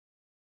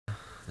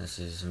This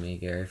is me,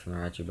 Gary, from the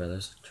Raichu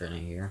Brothers,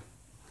 Trinity here.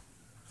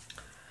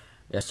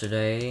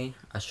 Yesterday,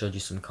 I showed you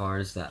some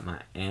cards that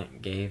my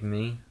aunt gave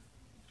me.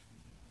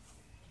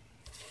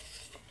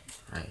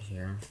 Right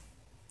here.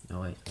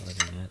 No, wait, that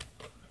wasn't it.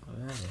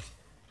 Where are they?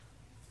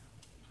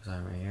 Was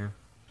that right here?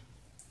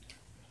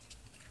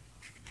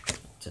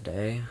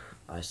 Today,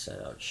 I said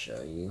I'd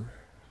show you.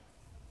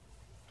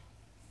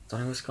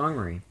 Thought it was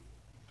Skarmory.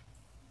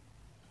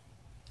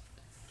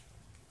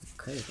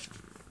 Okay, then.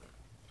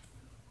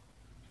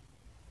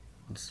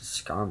 This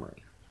is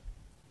Skarmory.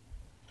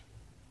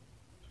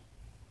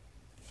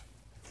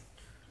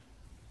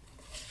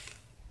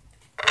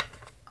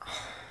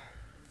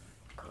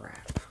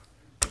 Crap.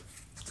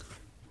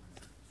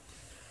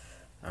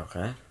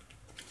 Okay.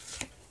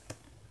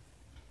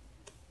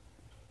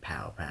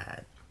 Pow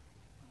pad.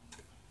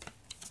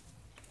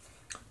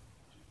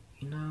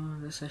 You know,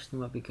 this actually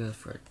might be good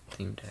for a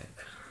theme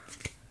deck.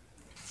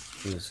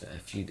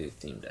 If you do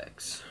theme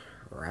decks.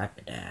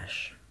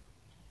 Rapidash.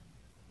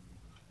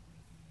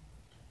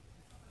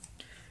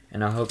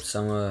 And I hope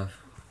some of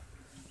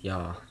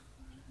y'all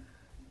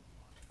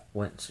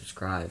went and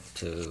subscribed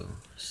to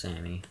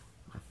Sammy,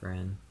 my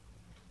friend.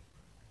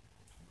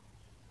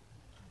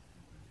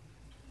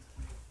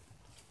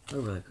 We're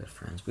really good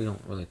friends. We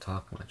don't really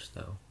talk much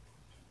though.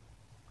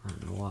 I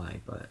don't know why,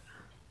 but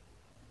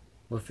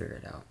we'll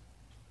figure it out.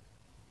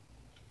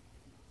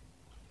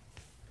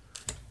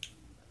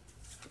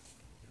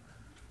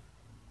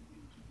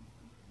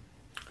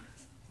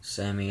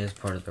 Sammy is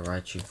part of the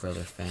Raichu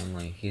brother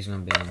family. He's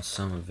gonna be in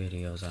some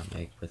videos I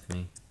make with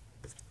me.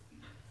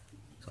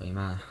 So you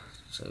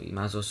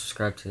might as well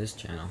subscribe to this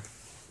channel.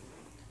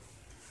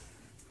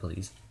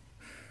 Please.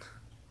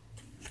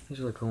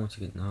 He's really cool once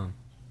you get to know him.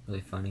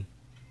 Really funny.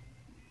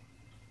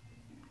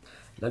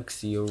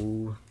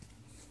 Luxio.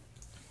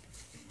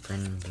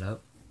 Friend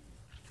Blup.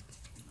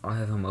 I'll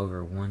have him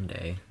over one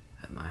day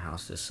at my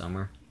house this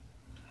summer.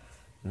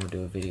 And we'll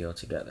do a video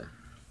together.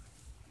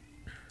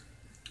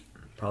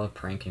 Probably a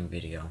pranking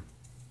video.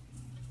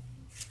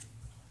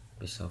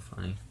 Be so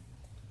funny.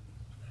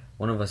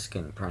 One of us is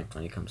getting pranked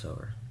when he comes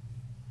over.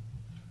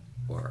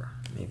 Or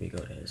maybe go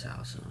to his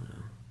house, I don't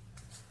know.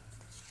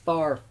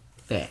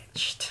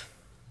 Far-fetched.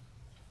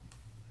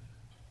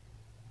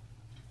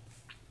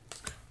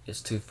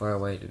 It's too far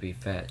away to be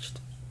fetched.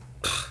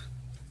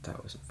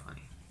 That wasn't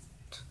funny.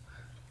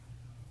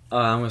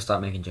 I'm gonna stop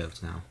making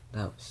jokes now.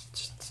 That was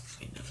just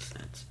made no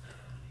sense.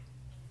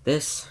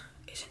 This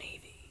is an Eevee.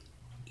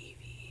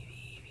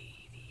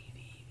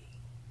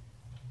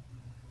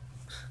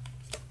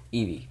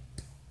 Eevee.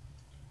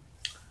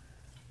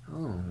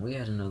 Oh, we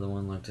had another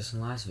one like this in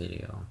the last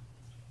video.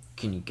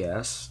 Can you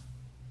guess?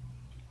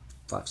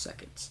 5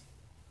 seconds.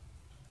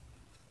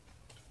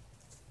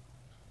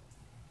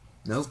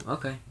 Nope,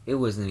 okay. It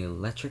was an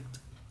electric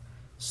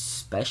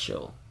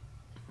special.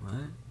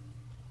 What?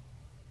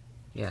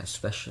 Yeah,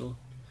 special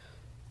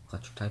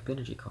electric type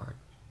energy card.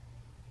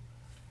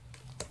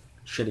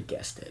 Should have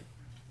guessed it.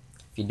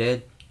 If you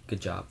did,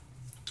 good job.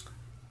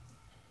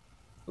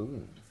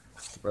 Ooh,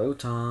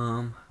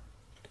 Rotom.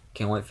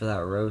 Can't wait for that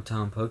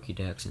Rotom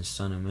Pokédex in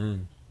Sun and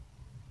Moon.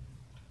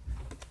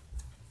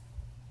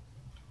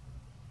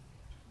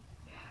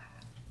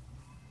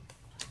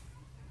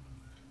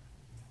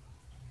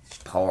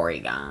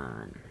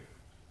 Porygon.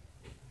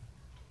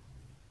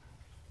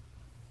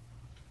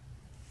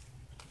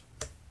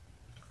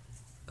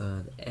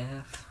 The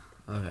F.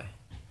 Okay.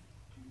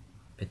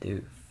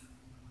 Bidoof.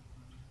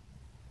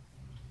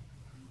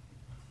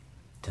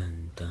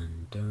 Dun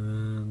dun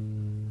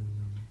dun.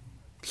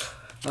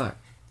 Alright.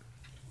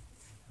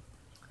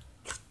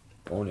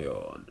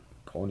 Ponyard.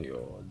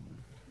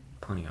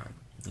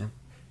 Yep.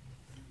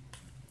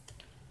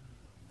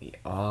 We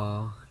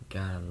all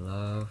gotta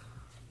love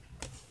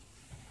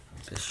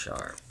the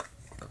sharp.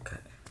 Okay.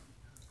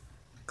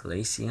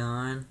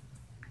 Glaceon.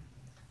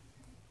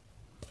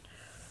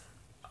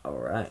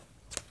 Alright.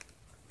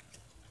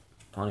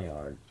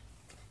 Ponyard.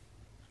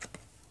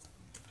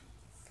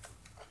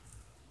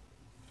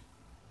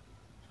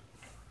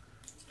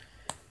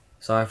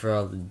 Sorry for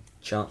all the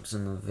jumps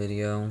in the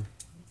video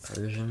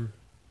version.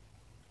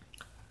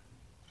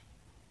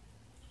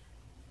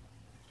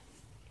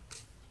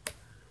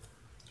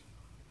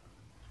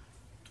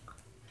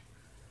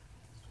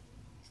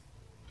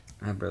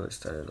 My brother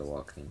started to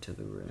walk into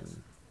the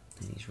room,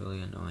 and he's really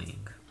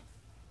annoying.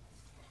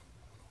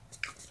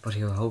 But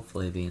he'll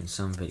hopefully be in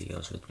some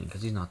videos with me,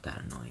 because he's not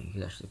that annoying.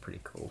 He's actually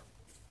pretty cool.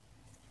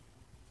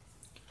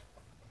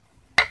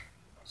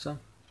 So,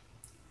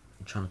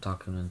 I'm trying to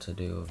talk him into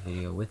do a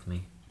video with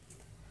me.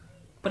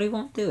 But he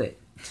won't do it.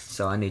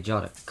 So I need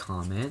y'all to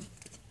comment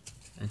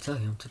and tell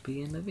him to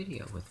be in the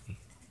video with me.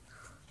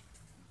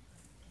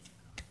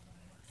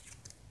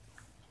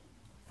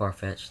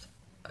 Far-fetched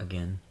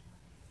again.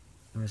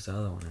 Where's the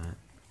other one at?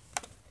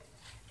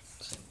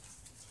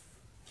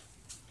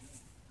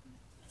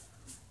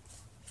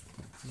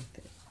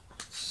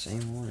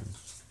 Same one.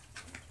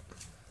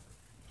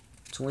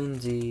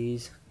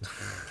 Twinsies.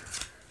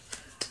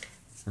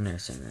 I'm never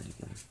saying that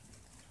again.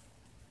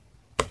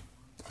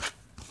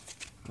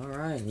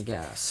 Alright, you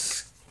got a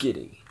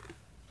Skitty.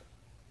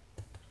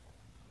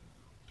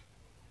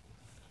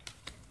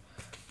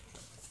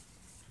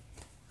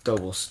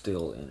 Double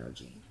Still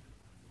Energy.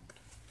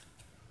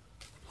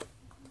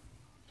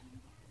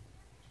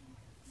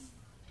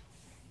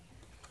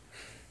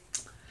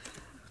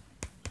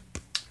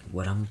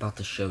 What I'm about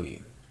to show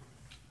you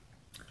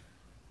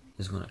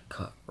is going to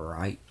cut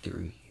right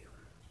through you.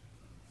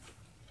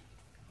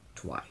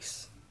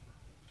 Twice.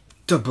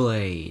 Double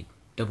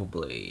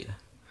blade.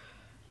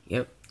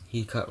 Yep,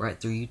 he cut right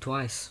through you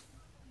twice.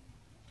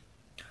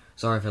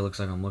 Sorry if it looks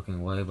like I'm looking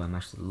away, but I'm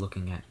actually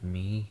looking at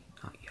me,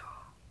 not y'all.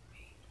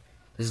 Me.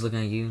 This is looking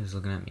at you, this is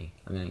looking at me.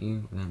 Looking at you,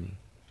 looking at me.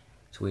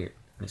 It's weird.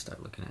 I'm gonna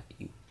start looking at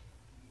you.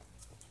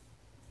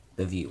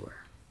 The viewer.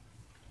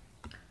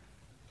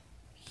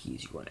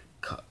 He's going to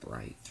cut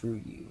right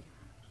through you.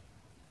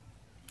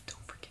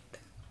 Don't forget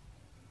that.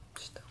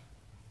 Just don't.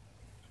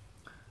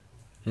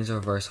 Here's a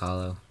reverse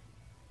hollow.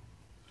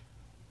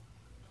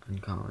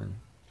 Uncommon.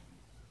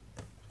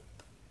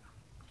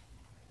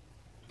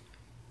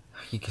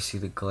 You can see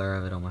the glare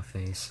of it on my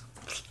face.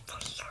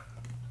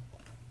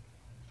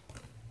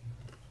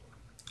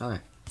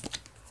 Alright.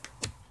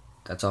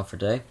 That's all for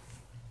today.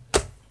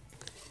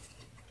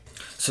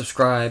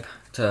 Subscribe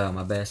to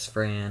my best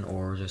friend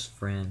or just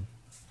friend,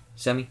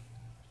 Semi.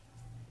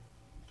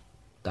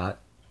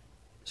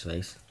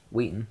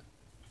 _Wheaton.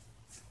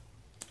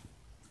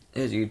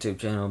 His YouTube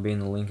channel will be in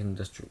the link in the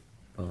description.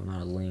 Well,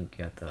 not a link.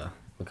 You have to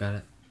look at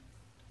it.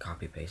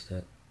 Copy paste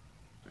it.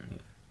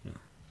 Yeah.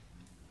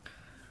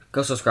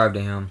 Go subscribe to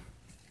him.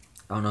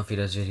 I don't know if he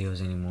does videos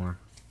anymore.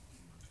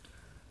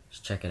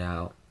 Just check it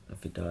out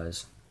if he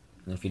does.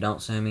 And if you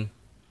don't see me,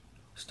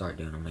 start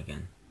doing them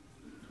again.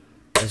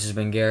 This has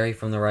been Gary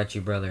from the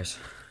Raichu Brothers.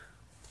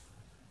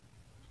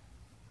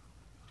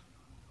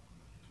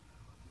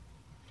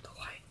 The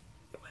light,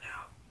 it went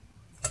out.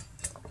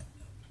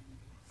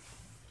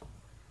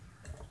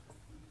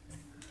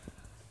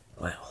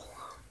 Well.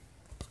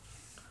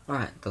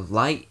 Alright, the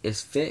light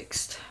is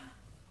fixed.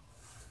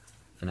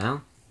 For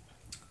now.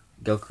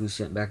 Goku's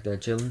sitting back there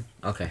chilling.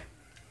 Okay.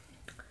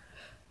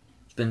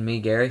 It's been me,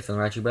 Gary, from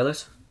the Raichu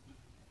Brothers.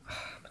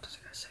 But does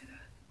I gotta say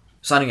that?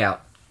 Signing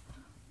out.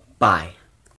 Bye.